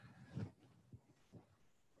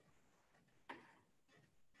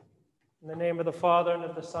In the name of the Father, and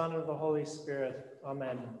of the Son, and of the Holy Spirit.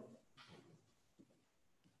 Amen.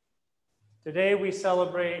 Today we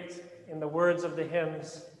celebrate, in the words of the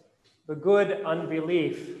hymns, the good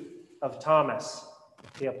unbelief of Thomas,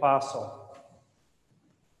 the apostle.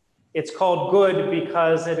 It's called good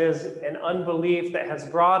because it is an unbelief that has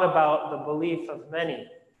brought about the belief of many.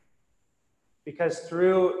 Because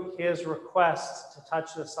through his request to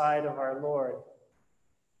touch the side of our Lord,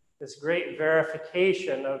 this great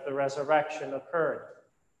verification of the resurrection occurred,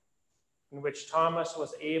 in which Thomas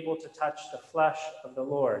was able to touch the flesh of the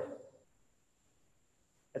Lord.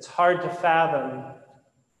 It's hard to fathom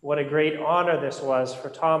what a great honor this was for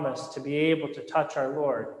Thomas to be able to touch our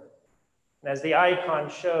Lord. And as the icon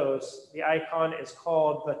shows, the icon is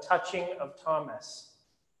called the touching of Thomas.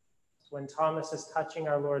 It's when Thomas is touching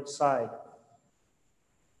our Lord's side.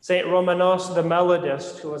 St. Romanos the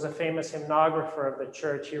Melodist, who was a famous hymnographer of the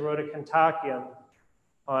church, he wrote a cantacion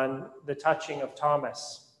on the touching of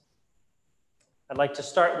Thomas. I'd like to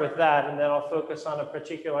start with that, and then I'll focus on a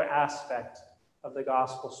particular aspect of the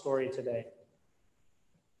gospel story today.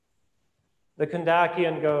 The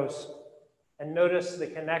cantacion goes, and notice the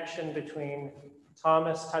connection between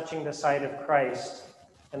Thomas touching the side of Christ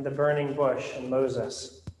and the burning bush and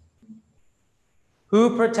Moses.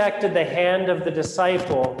 Who protected the hand of the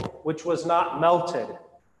disciple which was not melted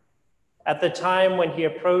at the time when he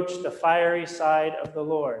approached the fiery side of the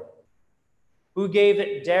Lord? Who gave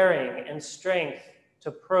it daring and strength to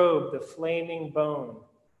probe the flaming bone?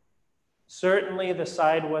 Certainly the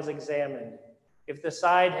side was examined. If the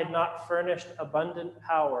side had not furnished abundant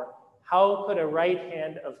power, how could a right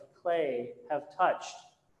hand of clay have touched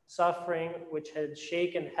suffering which had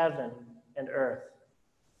shaken heaven and earth?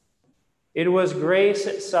 It was grace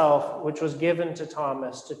itself which was given to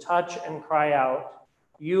Thomas to touch and cry out,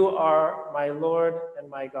 "You are my Lord and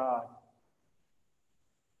my God."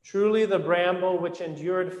 Truly the bramble which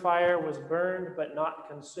endured fire was burned but not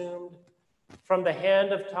consumed. From the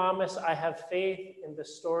hand of Thomas I have faith in the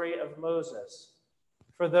story of Moses.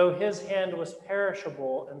 For though his hand was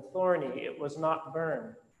perishable and thorny, it was not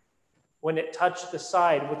burned when it touched the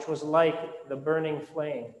side which was like the burning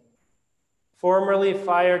flame. Formerly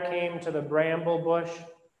fire came to the bramble bush,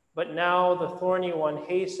 but now the thorny one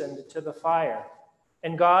hastened to the fire,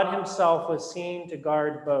 and God himself was seen to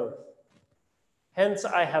guard both. Hence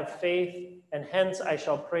I have faith, and hence I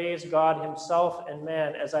shall praise God himself and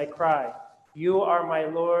man as I cry, "You are my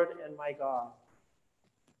Lord and my God."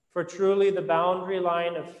 For truly the boundary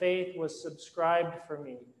line of faith was subscribed for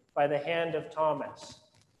me by the hand of Thomas.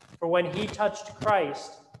 For when he touched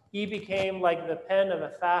Christ, he became like the pen of a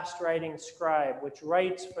fast-writing scribe, which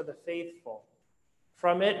writes for the faithful.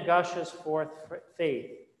 From it gushes forth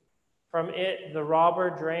faith. From it the robber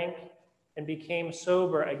drank and became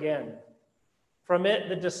sober again. From it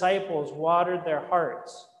the disciples watered their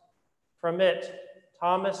hearts. From it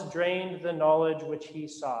Thomas drained the knowledge which he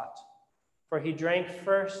sought. For he drank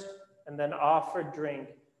first and then offered drink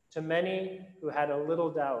to many who had a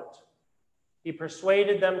little doubt. He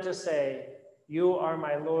persuaded them to say, "You are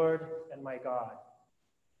my Lord and my God."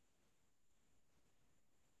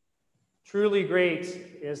 Truly great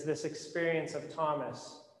is this experience of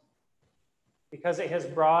Thomas because it has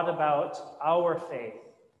brought about our faith.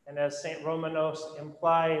 And as St. Romanos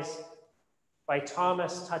implies, by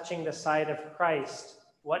Thomas touching the side of Christ,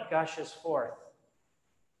 what gushes forth?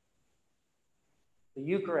 The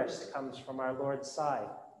Eucharist comes from our Lord's side,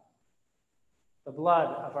 the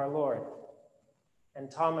blood of our Lord. And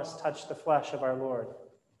Thomas touched the flesh of our Lord.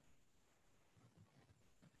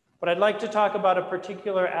 But I'd like to talk about a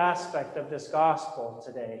particular aspect of this gospel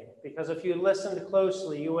today, because if you listened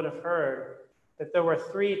closely, you would have heard that there were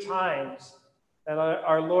 3 times that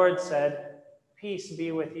our Lord said, "Peace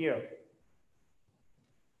be with you."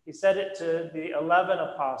 He said it to the 11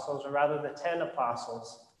 apostles, or rather the 10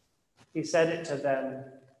 apostles. He said it to them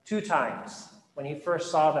 2 times when he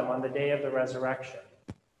first saw them on the day of the resurrection.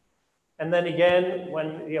 And then again,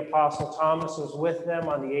 when the apostle Thomas was with them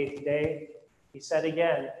on the 8th day, he said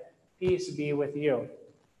again, "Peace be with you."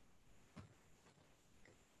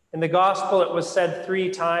 In the gospel, it was said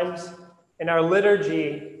 3 times. In our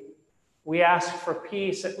liturgy, we ask for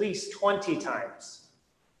peace at least 20 times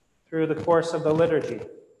through the course of the liturgy.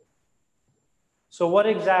 So what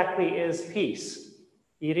exactly is peace?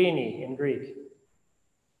 Ειρήνη in Greek.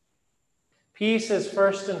 Peace is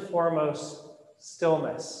first and foremost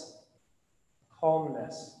stillness,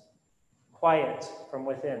 calmness, quiet from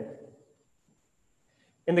within.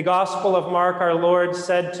 In the Gospel of Mark, our Lord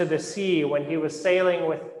said to the sea when he was sailing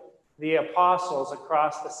with the apostles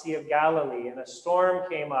across the Sea of Galilee, and a storm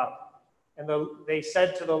came up, and they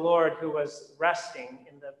said to the Lord, who was resting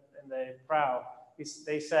in the prow.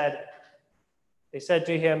 They said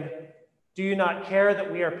to him, "Do you not care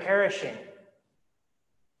that we are perishing?"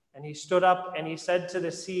 And he stood up and he said to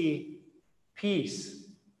the sea, "Peace,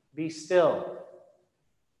 be still."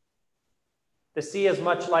 The sea is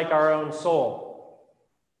much like our own soul.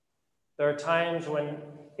 There are times when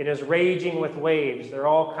it is raging with waves. There are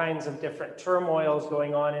all kinds of different turmoils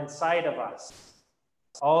going on inside of us.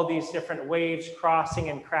 All these different waves crossing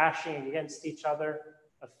and crashing against each other,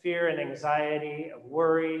 of fear and anxiety, of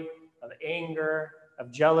worry, of anger,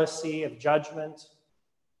 of jealousy, of judgment.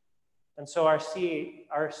 And so our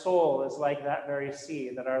soul is like that very sea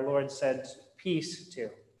that our Lord said peace to.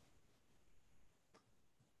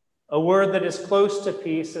 A word that is close to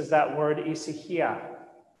peace is that word issachia,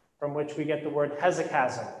 from which we get the word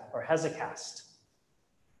hesychasm or hesychast.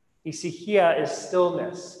 Issachia is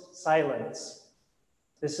stillness, silence.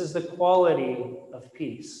 This is the quality of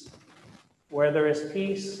peace. Where there is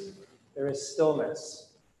peace, there is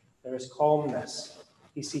stillness, there is calmness,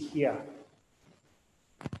 issachia.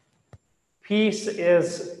 Peace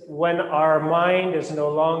is when our mind is no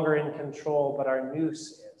longer in control, but our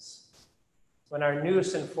nous is. When our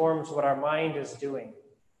nous informs what our mind is doing,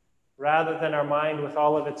 rather than our mind with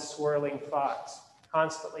all of its swirling thoughts,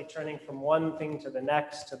 constantly turning from one thing to the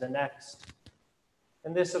next to the next.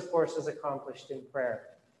 And this, of course, is accomplished in prayer.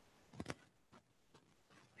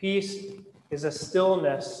 Peace is a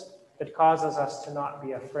stillness that causes us to not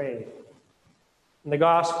be afraid. In the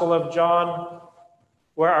Gospel of John,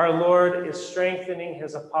 where our Lord is strengthening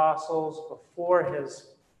his apostles before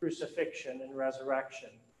his crucifixion and resurrection,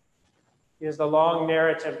 is the long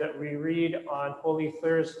narrative that we read on Holy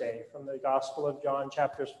Thursday from the Gospel of John,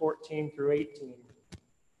 chapters 14 through 18.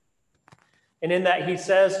 And in that he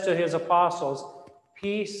says to his apostles,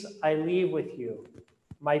 "Peace I leave with you,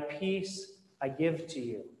 my peace I give to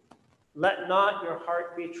you. Let not your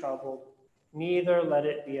heart be troubled, neither let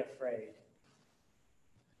it be afraid."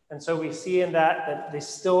 And so we see in that the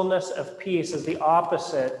stillness of peace is the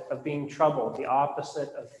opposite of being troubled. The opposite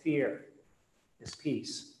of fear is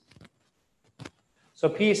peace. So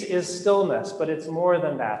peace is stillness, but it's more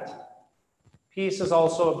than that. Peace is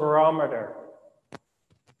also a barometer.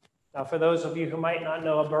 Now, for those of you who might not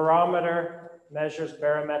know, a barometer measures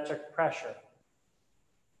barometric pressure.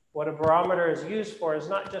 What a barometer is used for is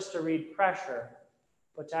not just to read pressure,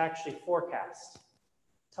 but to actually forecast.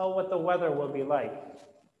 Tell what the weather will be like.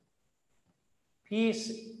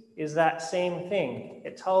 Peace is that same thing.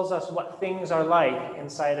 It tells us what things are like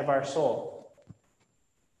inside of our soul.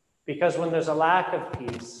 Because when there's a lack of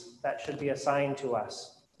peace, that should be a sign to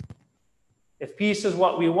us. If peace is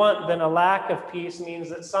what we want, then a lack of peace means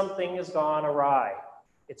that something has gone awry.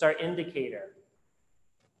 It's our indicator.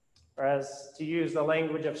 Or as to use the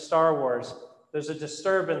language of Star Wars, there's a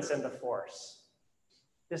disturbance in the Force.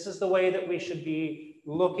 This is the way that we should be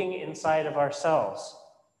looking inside of ourselves.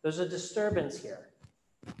 There's a disturbance here.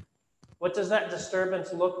 What does that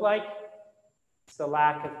disturbance look like? It's the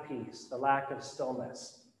lack of peace, the lack of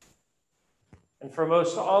stillness. And for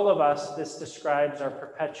most all of us, this describes our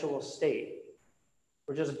perpetual state.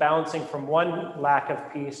 We're just bouncing from one lack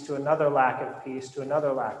of peace to another lack of peace to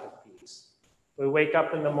another lack of peace. We wake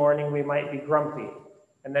up in the morning, we might be grumpy,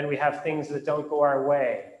 and then we have things that don't go our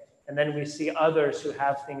way. And then we see others who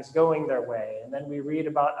have things going their way. And then we read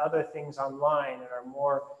about other things online and are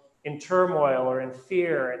more in turmoil or in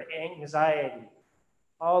fear and anxiety.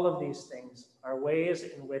 All of these things are ways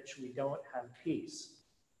in which we don't have peace.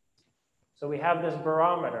 So we have this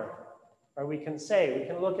barometer where we can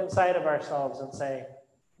look inside of ourselves and say,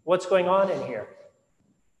 what's going on in here?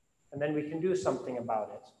 And then we can do something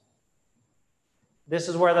about it. This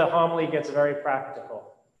is where the homily gets very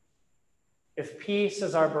practical. If peace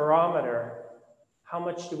is our barometer, how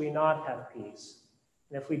much do we not have peace?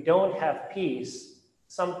 And if we don't have peace,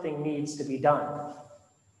 something needs to be done.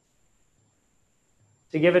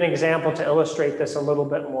 To give an example to illustrate this a little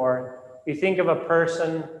bit more, you think of a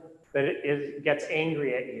person that gets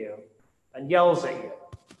angry at you and yells at you,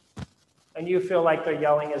 and you feel like their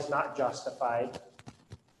yelling is not justified.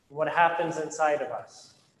 What happens inside of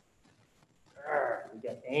us? We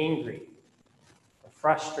get angry or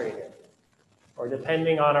frustrated, or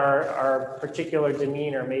depending on our particular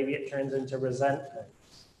demeanor, maybe it turns into resentment,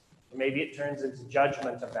 or maybe it turns into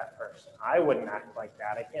judgment of that person. I wouldn't act like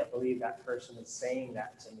that. I can't believe that person is saying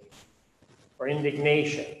that to me. Or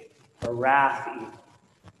indignation, or wrath even.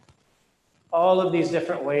 All of these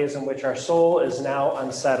different ways in which our soul is now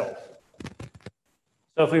unsettled.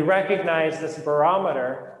 So if we recognize this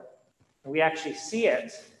barometer, and we actually see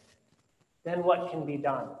it, then what can be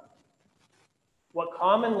done? What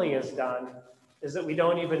commonly is done is that we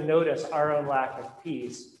don't even notice our own lack of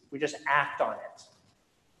peace, We just act on it.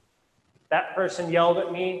 That person yelled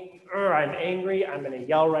at me, I'm angry, I'm going to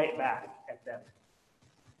yell right back at them.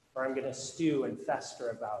 Or I'm going to stew and fester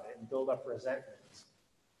about it and build up resentment.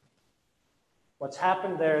 What's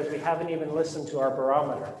happened there is we haven't even listened to our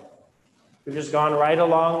barometer. We've just gone right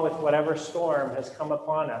along with whatever storm has come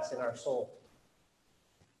upon us in our soul.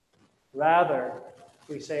 Rather,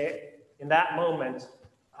 we say in that moment,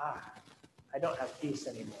 I don't have peace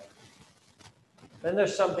anymore. Then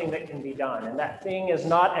there's something that can be done, and that thing is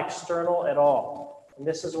not external at all. And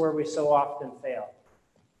this is where we so often fail.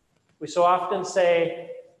 We so often say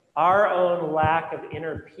our own lack of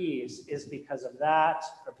inner peace is because of that,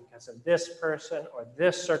 or because of this person, or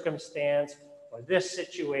this circumstance, or this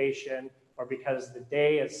situation, or because the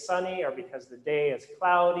day is sunny, or because the day is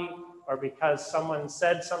cloudy, or because someone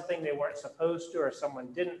said something they weren't supposed to, or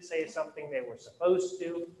someone didn't say something they were supposed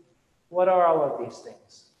to. What are all of these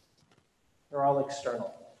things? They're all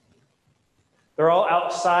external. They're all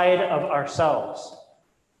outside of ourselves.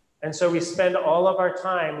 And so we spend all of our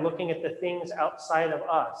time looking at the things outside of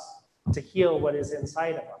us to heal what is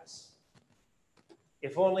inside of us.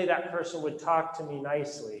 If only that person would talk to me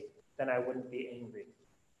nicely, then I wouldn't be angry.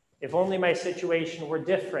 If only my situation were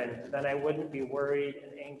different, then I wouldn't be worried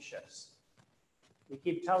and anxious. We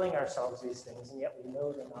keep telling ourselves these things, and yet we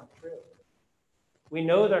know they're not true. We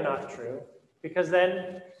know they're not true because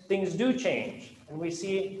then things do change, and we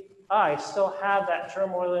see, I still have that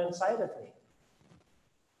turmoil inside of me.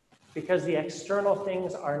 Because the external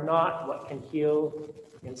things are not what can heal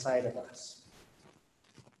inside of us.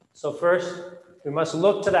 So first, we must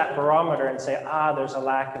look to that barometer and say, there's a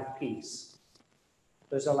lack of peace.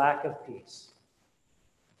 There's a lack of peace.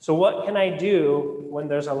 So what can I do when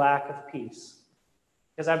there's a lack of peace?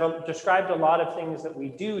 Because I've described a lot of things that we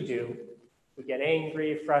do. We get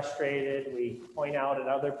angry, frustrated, we point out at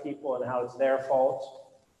other people and how it's their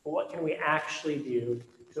fault. But what can we actually do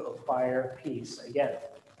to acquire peace? Again,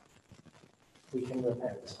 we can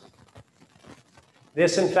repent.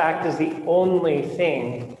 This, in fact, is the only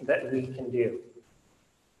thing that we can do.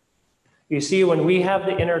 You see, when we have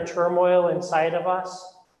the inner turmoil inside of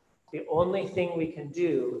us, the only thing we can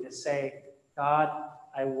do is say, God,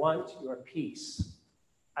 I want your peace.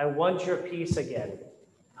 I want your peace again.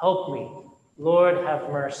 Help me. Lord, have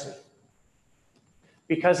mercy.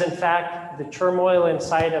 Because, in fact, the turmoil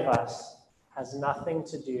inside of us has nothing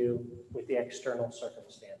to do with the external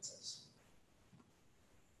circumstances.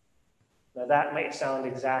 Now, that might sound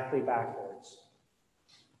exactly backwards.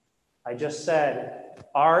 I just said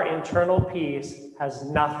our internal peace has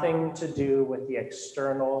nothing to do with the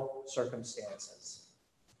external circumstances.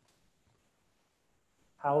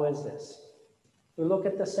 How is this? We look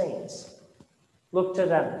at the saints. Look to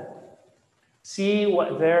them. See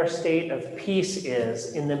what their state of peace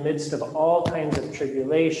is in the midst of all kinds of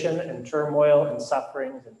tribulation and turmoil and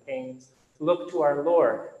sufferings and pains. Look to our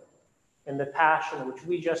Lord in the passion which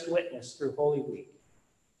we just witnessed through Holy Week.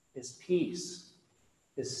 His peace,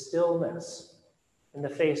 his stillness in the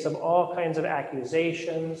face of all kinds of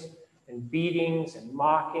accusations and beatings and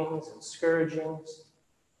mockings and scourgings.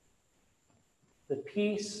 The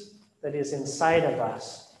peace that is inside of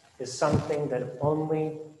us is something that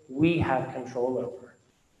only we have control over.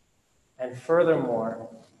 And furthermore,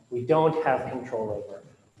 we don't have control over,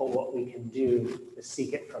 but what we can do is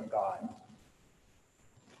seek it from God.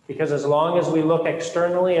 Because as long as we look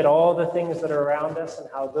externally at all the things that are around us and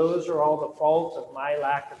how those are all the faults of my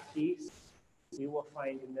lack of peace, we will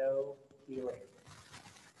find no healing.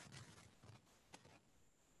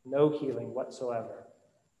 No healing whatsoever.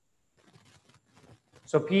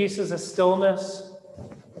 So peace is a stillness.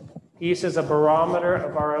 Peace is a barometer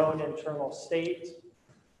of our own internal state.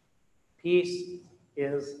 Peace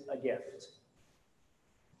is a gift.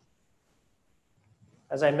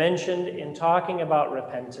 As I mentioned in talking about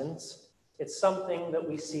repentance, it's something that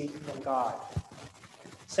we seek from God.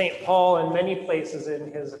 St. Paul, in many places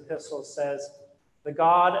in his epistles, says, the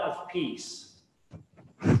God of peace.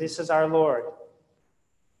 This is our Lord.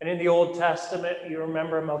 And in the Old Testament, you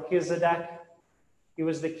remember Melchizedek. He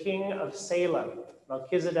was the king of Salem,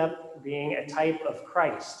 Melchizedek being a type of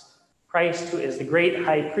Christ. Christ, who is the great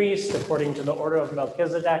high priest according to the order of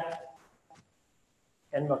Melchizedek.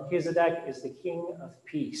 And Melchizedek is the king of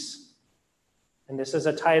peace. And this is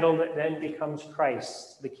a title that then becomes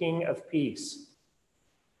Christ, the king of peace.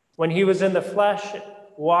 When he was in the flesh,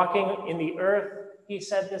 walking in the earth, he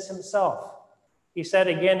said this himself. He said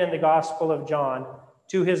again in the Gospel of John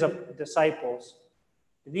to his disciples,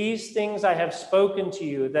 these things I have spoken to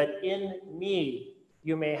you, that in me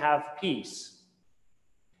you may have peace.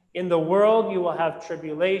 In the world you will have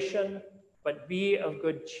tribulation, But be of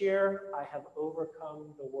good cheer, I have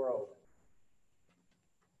overcome the world.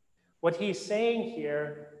 What he's saying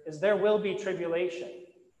here is there will be tribulation.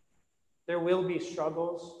 There will be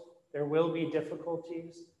struggles. There will be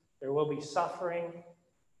difficulties. There will be suffering.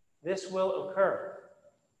 This will occur.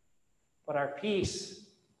 But our peace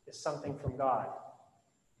is something from God.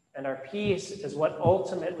 And our peace is what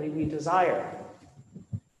ultimately we desire.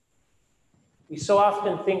 We so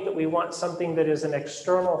often think that we want something that is an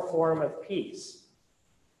external form of peace.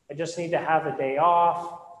 I just need to have a day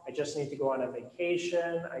off. I just need to go on a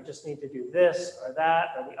vacation. I just need to do this or that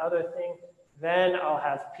or the other thing. Then I'll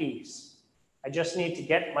have peace. I just need to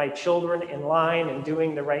get my children in line and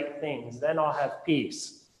doing the right things. Then I'll have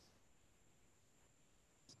peace.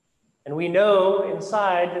 And we know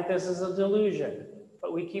inside that this is a delusion,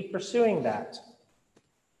 but we keep pursuing that.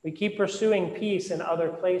 We keep pursuing peace in other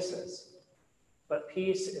places. But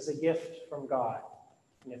peace is a gift from God.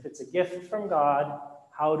 And if it's a gift from God,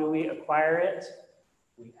 how do we acquire it?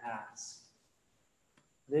 We ask.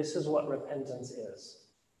 This is what repentance is.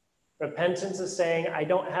 Repentance is saying, I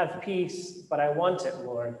don't have peace, but I want it,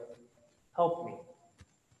 Lord. Help me.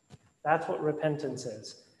 That's what repentance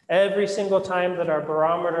is. Every single time that our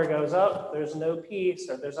barometer goes up, there's no peace,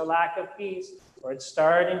 or there's a lack of peace, or it's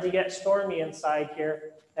starting to get stormy inside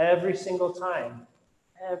here, every single time,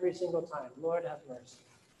 Lord have mercy.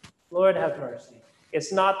 Lord have mercy.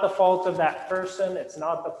 It's not the fault of that person. It's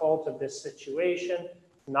not the fault of this situation.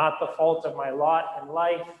 Not the fault of my lot in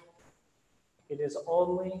life. It is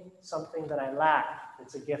only something that I lack.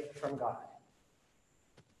 It's a gift from God.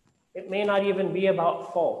 It may not even be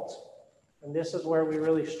about fault. And this is where we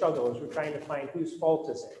really struggle, is we're trying to find whose fault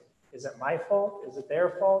is it. Is it my fault? Is it their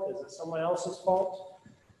fault? Is it someone else's fault?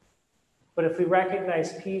 But if we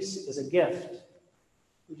recognize peace is a gift,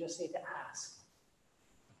 we just need to ask.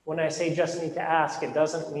 When I say just need to ask, it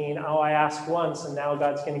doesn't mean, oh, I asked once and now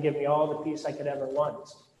God's going to give me all the peace I could ever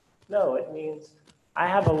want. No, it means I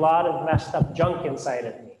have a lot of messed up junk inside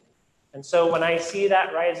of me. And so when I see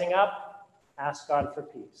that rising up, ask God for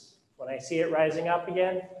peace. When I see it rising up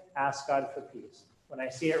again, ask God for peace. When I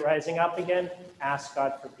see it rising up again, ask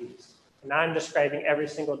God for peace. And I'm describing every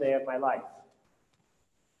single day of my life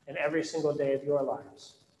and every single day of your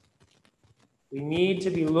lives. We need to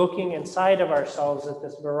be looking inside of ourselves at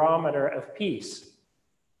this barometer of peace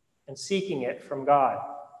and seeking it from God.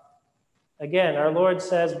 Again, our Lord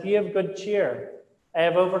says, be of good cheer. I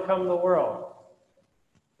have overcome the world.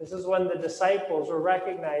 This is when the disciples were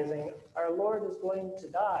recognizing our Lord is going to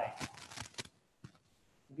die.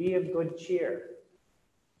 Be of good cheer.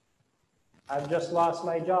 I've just lost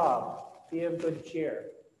my job. Be of good cheer.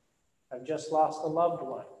 I've just lost a loved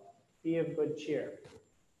one. Be of good cheer.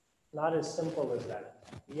 Not as simple as that.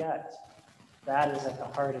 Yet, that is at the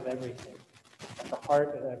heart of everything. At the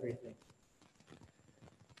heart of everything.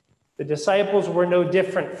 The disciples were no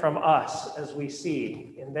different from us, as we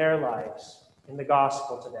see in their lives in the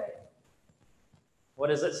gospel today. What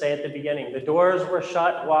does it say at the beginning? The doors were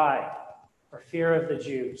shut. Why? For fear of the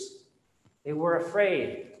Jews. They were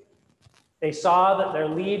afraid. They saw that their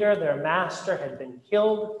leader, their master, had been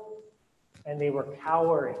killed, and they were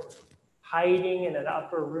cowering, hiding in an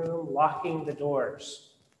upper room, locking the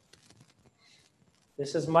doors.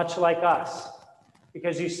 This is much like us,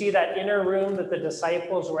 because you see that inner room that the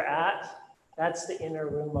disciples were at, that's the inner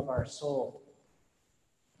room of our soul.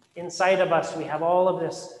 Inside of us, we have all of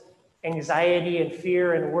this anxiety and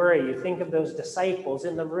fear and worry. You think of those disciples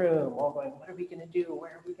in the room, all going, what are we going to do?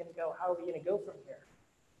 Where are we going to go? How are we going to go from here?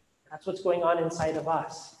 That's what's going on inside of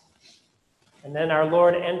us. And then our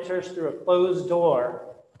Lord enters through a closed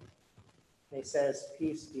door, and he says,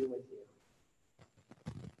 peace be with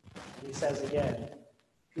you. And he says again,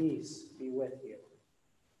 peace be with you.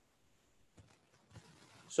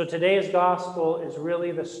 So today's gospel is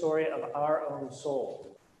really the story of our own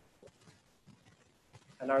soul.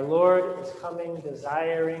 And our Lord is coming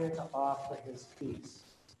desiring to offer his peace.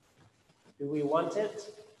 Do we want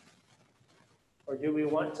it? Or do we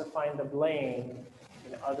want to find the blame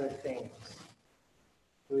in other things?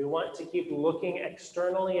 Do we want to keep looking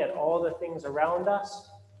externally at all the things around us?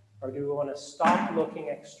 Or do we want to stop looking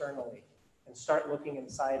externally and start looking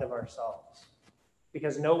inside of ourselves?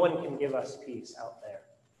 Because no one can give us peace out there.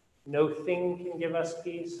 No thing can give us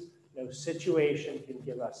peace. No situation can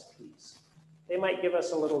give us peace. They might give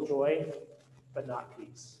us a little joy, but not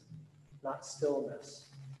peace, not stillness,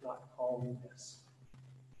 not calmness.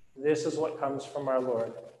 This is what comes from our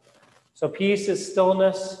Lord. So peace is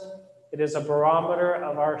stillness. It is a barometer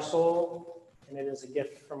of our soul, and it is a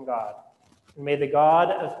gift from God. And may the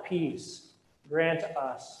God of peace grant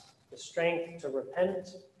us the strength to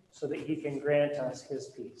repent so that he can grant us his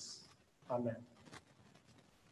peace. Amen.